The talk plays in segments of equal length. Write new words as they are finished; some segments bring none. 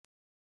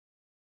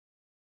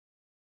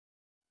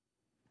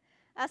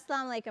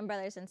Assalamu alaikum,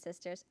 brothers and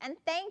sisters, and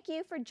thank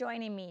you for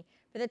joining me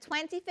for the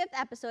 25th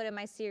episode of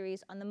my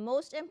series on the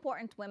most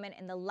important women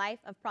in the life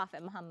of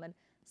Prophet Muhammad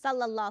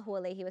sallallahu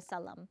alaihi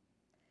wasallam.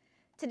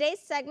 Today's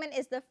segment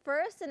is the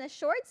first in a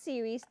short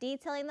series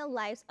detailing the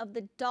lives of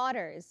the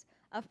daughters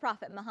of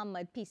Prophet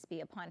Muhammad, peace be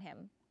upon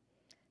him.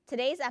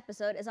 Today's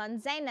episode is on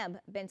Zainab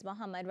bint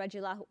Muhammad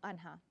radiallahu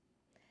anha.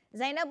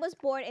 Zainab was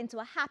born into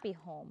a happy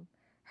home.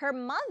 Her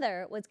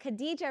mother was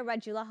Khadija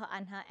radiallahu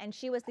anha, and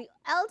she was the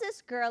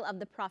eldest girl of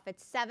the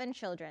Prophet's 7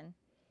 children.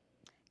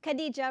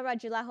 Khadija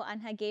radiallahu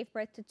anha gave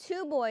birth to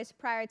 2 boys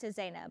prior to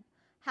Zainab.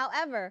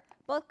 However,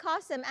 both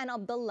Qasim and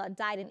Abdullah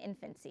died in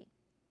infancy.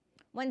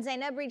 When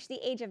Zainab reached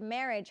the age of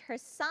marriage, her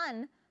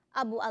son,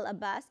 Abu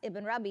al-Abbas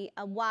ibn Rabi,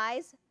 a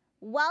wise,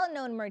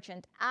 well-known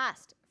merchant,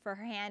 asked for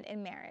her hand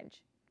in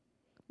marriage.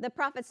 The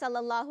Prophet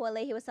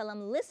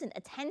ﷺ listened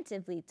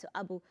attentively to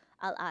Abu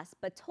al-As,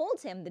 but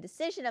told him the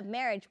decision of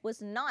marriage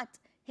was not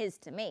his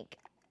to make.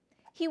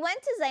 He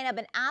went to Zainab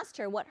and asked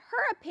her what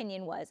her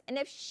opinion was and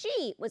if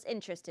she was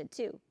interested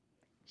too.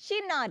 She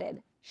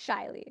nodded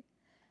shyly.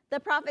 The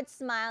Prophet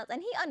smiled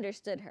and he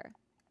understood her.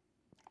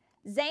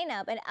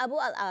 Zainab and Abu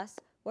al-As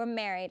were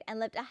married and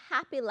lived a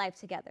happy life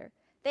together.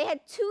 They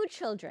had 2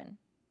 children,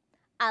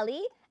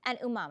 Ali and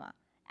Umama,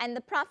 and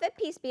the Prophet,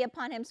 peace be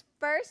upon him's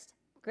first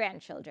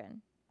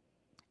grandchildren.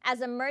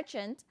 As a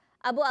merchant,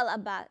 Abu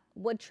al-Abbas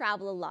would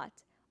travel a lot,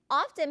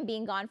 often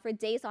being gone for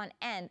days on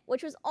end,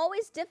 which was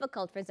always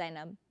difficult for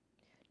Zainab.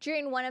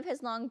 During one of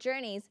his long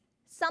journeys,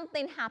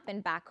 something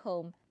happened back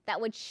home that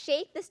would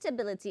shake the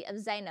stability of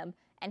Zainab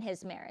and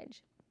his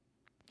marriage.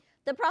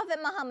 The Prophet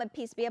Muhammad,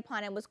 peace be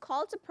upon him, was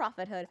called to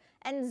prophethood,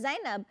 and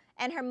Zainab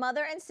and her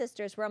mother and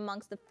sisters were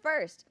amongst the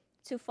first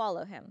to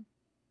follow him.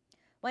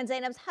 When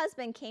Zainab's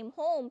husband came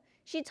home,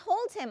 she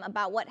told him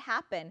about what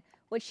happened,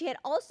 which she had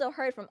also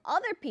heard from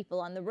other people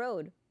on the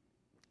road.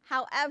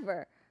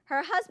 However,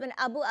 her husband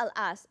Abu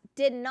al-As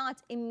did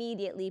not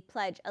immediately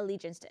pledge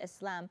allegiance to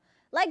Islam,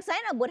 like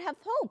Zainab would have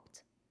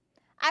hoped.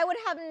 "I would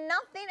have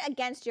nothing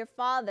against your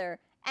father,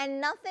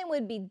 and nothing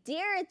would be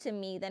dearer to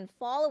me than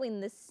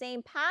following the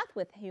same path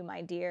with you,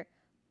 my dear.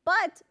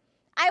 But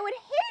I would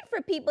hate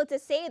for people to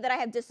say that I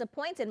have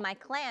disappointed my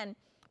clan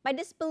by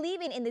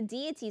disbelieving in the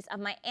deities of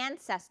my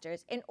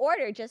ancestors in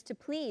order just to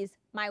please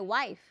my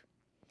wife."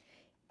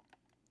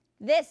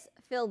 This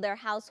filled their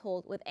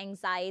household with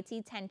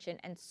anxiety, tension,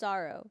 and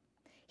sorrow.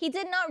 He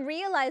did not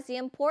realize the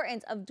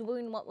importance of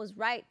doing what was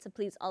right to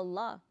please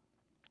Allah.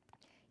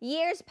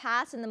 Years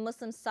passed and the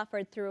Muslims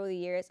suffered through the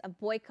years of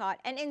boycott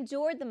and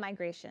endured the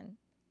migration.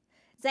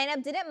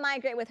 Zainab didn't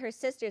migrate with her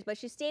sisters, but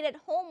she stayed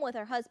at home with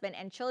her husband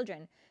and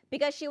children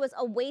because she was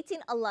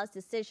awaiting Allah's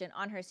decision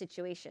on her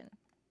situation.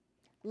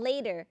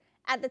 Later,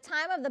 at the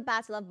time of the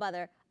Battle of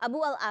Badr,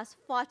 Abu al-As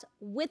fought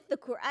with the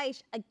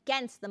Quraysh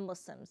against the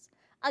Muslims,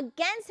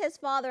 against his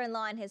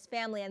father-in-law and his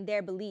family and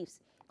their beliefs,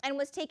 and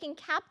was taken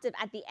captive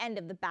at the end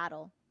of the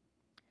battle.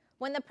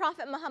 When the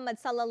Prophet Muhammad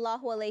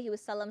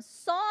ﷺ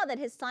saw that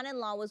his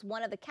son-in-law was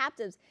one of the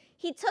captives,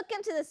 he took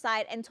him to the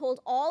side and told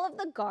all of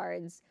the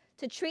guards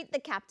to treat the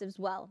captives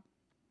well.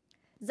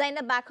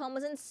 Zainab back home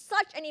was in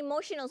such an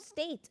emotional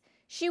state.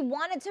 She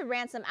wanted to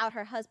ransom out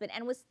her husband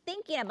and was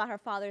thinking about her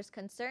father's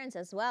concerns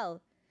as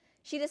well.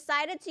 She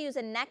decided to use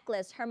a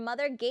necklace her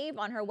mother gave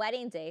on her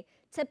wedding day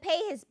to pay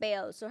his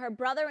bail, so her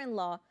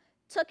brother-in-law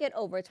took it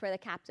over to where the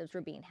captives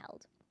were being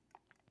held.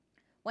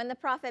 When the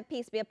Prophet,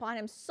 peace be upon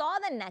him, saw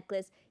the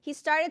necklace, he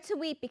started to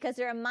weep because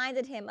it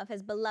reminded him of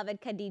his beloved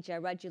Khadija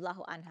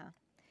radiallahu anha.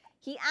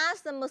 He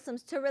asked the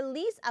Muslims to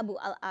release Abu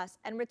al-As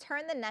and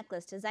return the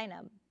necklace to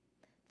Zainab.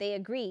 They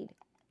agreed.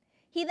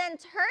 He then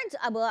turned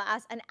to Abu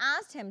al-As and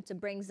asked him to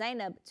bring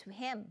Zainab to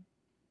him.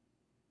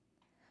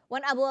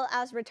 When Abu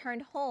al-As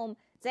returned home,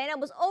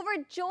 Zainab was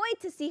overjoyed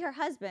to see her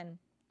husband.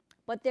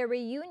 But their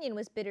reunion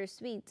was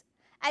bittersweet,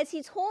 as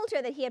he told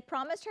her that he had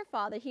promised her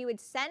father he would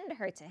send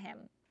her to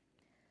him.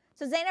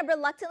 So Zainab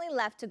reluctantly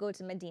left to go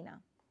to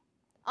Medina.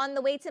 On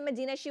the way to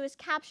Medina, she was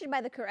captured by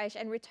the Quraysh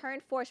and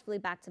returned forcefully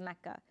back to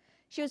Mecca.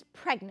 She was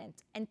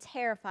pregnant and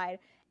terrified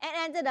and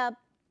ended up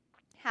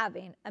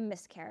having a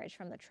miscarriage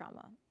from the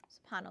trauma.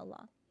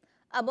 SubhanAllah.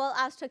 Abu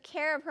al-As took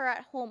care of her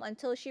at home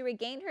until she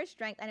regained her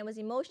strength and was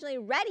emotionally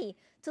ready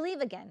to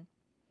leave again.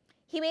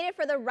 He waited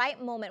for the right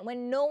moment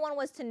when no one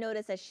was to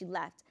notice as she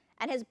left,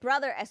 and his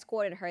brother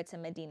escorted her to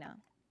Medina.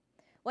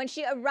 When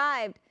she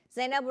arrived,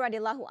 Zainab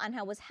radiallahu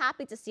anha was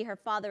happy to see her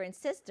father and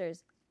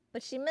sisters,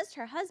 but she missed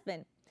her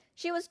husband.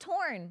 She was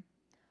torn.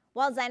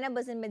 While Zainab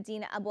was in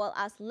Medina, Abu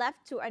al-As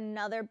left to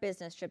another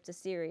business trip to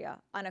Syria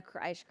on a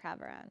Quraysh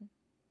caravan.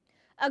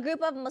 A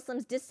group of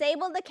Muslims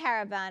disabled the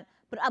caravan,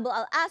 but Abu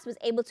al-As was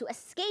able to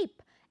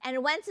escape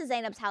and went to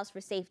Zainab's house for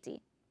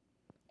safety.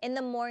 In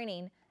the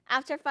morning,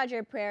 after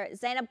Fajr prayer,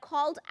 Zainab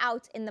called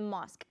out in the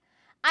mosque,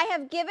 "I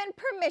have given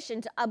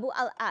permission to Abu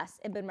al-As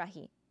ibn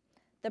Rahi."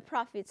 The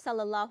Prophet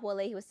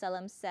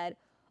ﷺ said,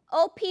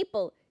 "O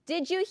people,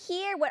 did you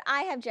hear what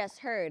I have just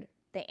heard?"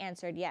 They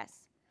answered,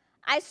 "Yes."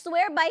 "I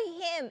swear by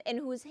him in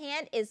whose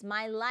hand is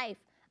my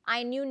life,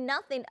 I knew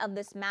nothing of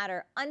this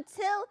matter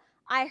until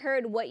I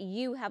heard what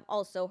you have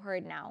also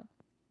heard now.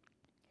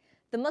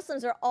 The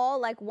Muslims are all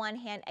like one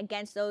hand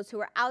against those who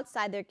are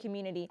outside their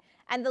community,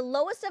 and the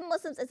lowest of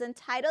Muslims is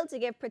entitled to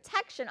give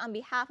protection on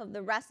behalf of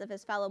the rest of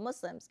his fellow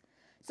Muslims.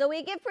 So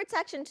we give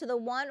protection to the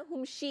one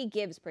whom she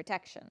gives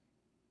protection.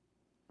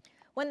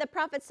 When the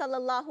Prophet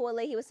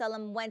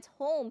ﷺ went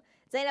home,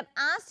 Zainab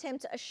asked him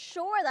to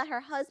assure that her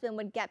husband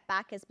would get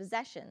back his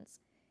possessions.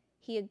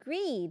 He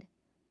agreed,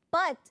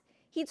 but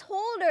he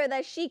told her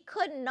that she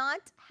could not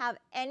have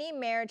any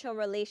marital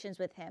relations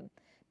with him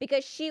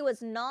because she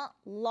was not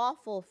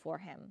lawful for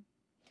him.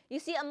 You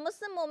see, a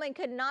Muslim woman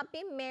could not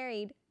be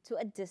married to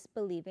a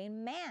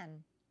disbelieving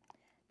man.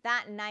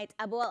 That night,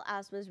 Abu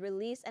al-As was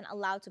released and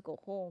allowed to go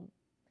home.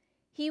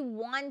 He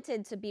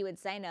wanted to be with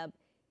Zainab.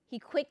 He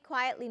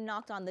quietly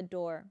knocked on the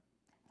door.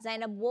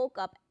 Zainab woke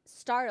up,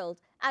 startled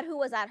at who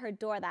was at her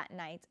door that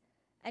night,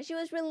 and she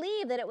was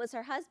relieved that it was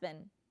her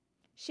husband.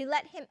 She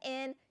let him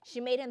in, she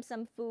made him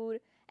some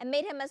food, and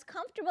made him as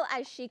comfortable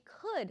as she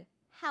could.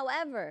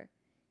 However,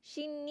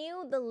 she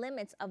knew the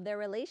limits of their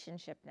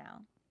relationship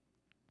now.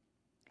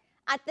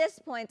 At this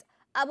point,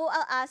 Abu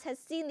al-As has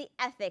seen the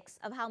ethics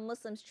of how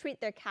Muslims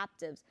treat their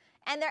captives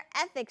and their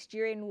ethics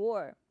during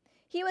war.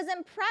 He was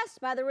impressed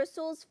by the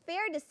Rasool's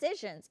fair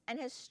decisions, and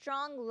his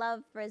strong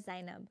love for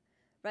Zainab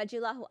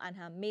radiallahu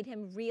anha made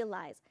him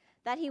realize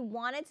that he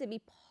wanted to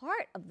be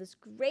part of this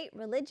great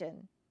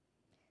religion.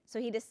 So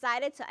he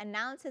decided to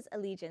announce his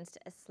allegiance to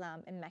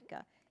Islam in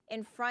Mecca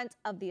in front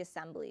of the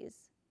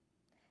assemblies.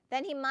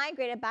 Then he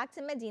migrated back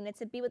to Medina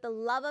to be with the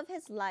love of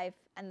his life,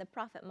 and the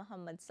Prophet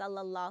Muhammad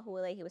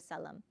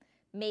ﷺ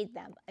made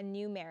them a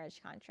new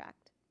marriage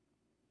contract.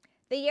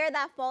 The year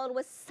that followed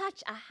was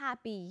such a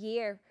happy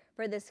year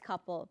for this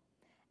couple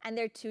and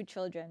their 2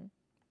 children.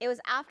 It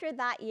was after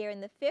that year, in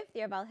the 5th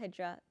year of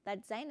Al-Hijrah,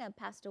 that Zainab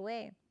passed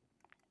away.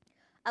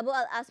 Abu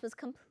al-As was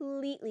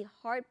completely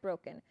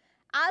heartbroken,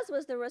 as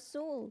was the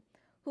Rasool,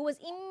 who was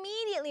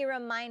immediately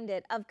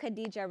reminded of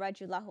Khadija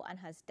radiallahu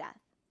anha's death.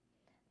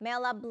 May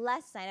Allah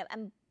bless Zainab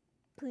and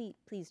be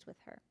pleased with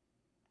her.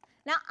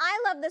 Now, I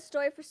love this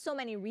story for so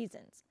many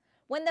reasons.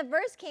 When the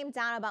verse came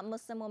down about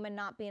Muslim women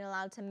not being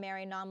allowed to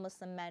marry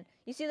non-Muslim men,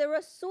 you see, the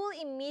Rasool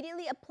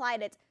immediately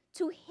applied it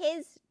to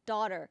his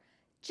daughter,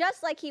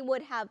 just like he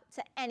would have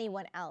to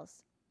anyone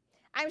else.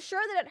 I'm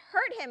sure that it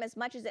hurt him as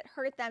much as it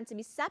hurt them to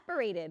be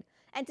separated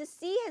and to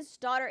see his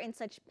daughter in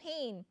such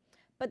pain,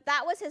 but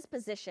that was his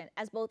position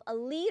as both a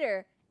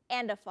leader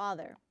and a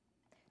father.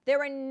 There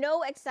were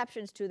no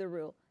exceptions to the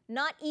rule,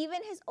 not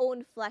even his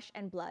own flesh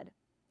and blood.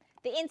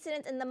 The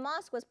incident in the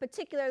mosque was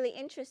particularly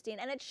interesting,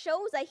 and it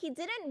shows that he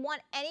didn't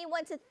want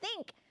anyone to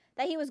think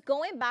that he was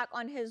going back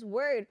on his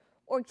word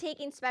or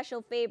taking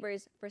special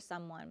favors for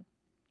someone,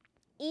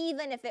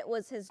 even if it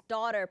was his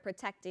daughter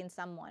protecting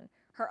someone,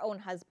 her own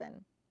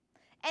husband.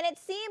 And it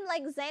seemed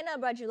like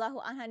Zainab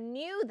radiallahu anha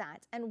knew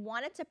that and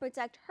wanted to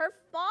protect her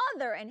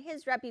father and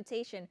his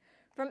reputation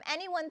from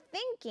anyone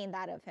thinking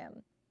that of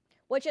him,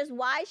 which is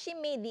why she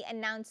made the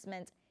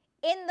announcement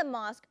in the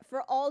mosque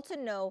for all to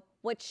know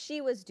what she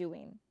was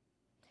doing.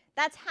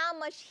 That's how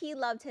much he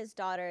loved his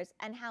daughters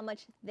and how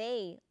much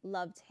they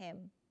loved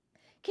him.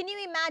 Can you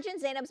imagine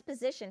Zainab's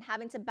position,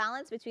 having to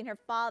balance between her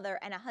father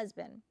and a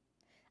husband?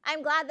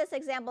 I'm glad this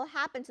example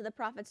happened to the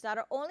Prophet's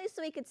daughter only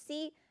so he could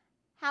see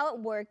how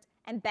it worked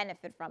and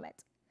benefit from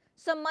it.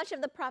 So much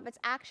of the Prophet's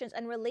actions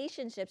and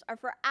relationships are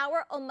for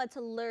our ummah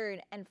to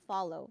learn and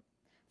follow,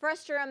 for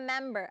us to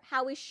remember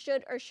how we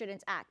should or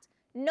shouldn't act.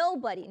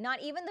 Nobody,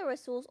 not even the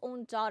Rasool's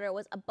own daughter,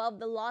 was above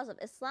the laws of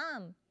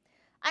Islam.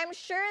 I'm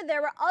sure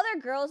there were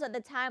other girls at the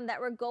time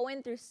that were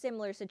going through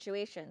similar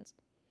situations.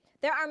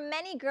 There are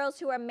many girls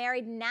who are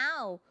married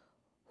now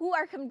who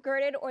are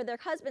converted, or their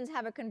husbands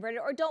have converted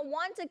or don't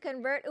want to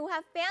convert, who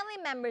have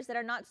family members that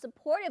are not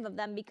supportive of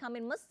them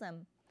becoming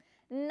Muslim.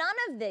 None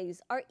of these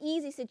are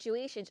easy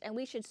situations, and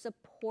we should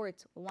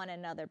support one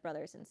another,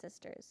 brothers and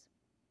sisters.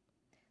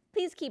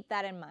 Please keep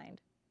that in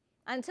mind.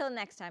 Until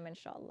next time,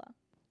 inshallah.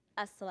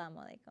 Assalamu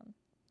alaikum.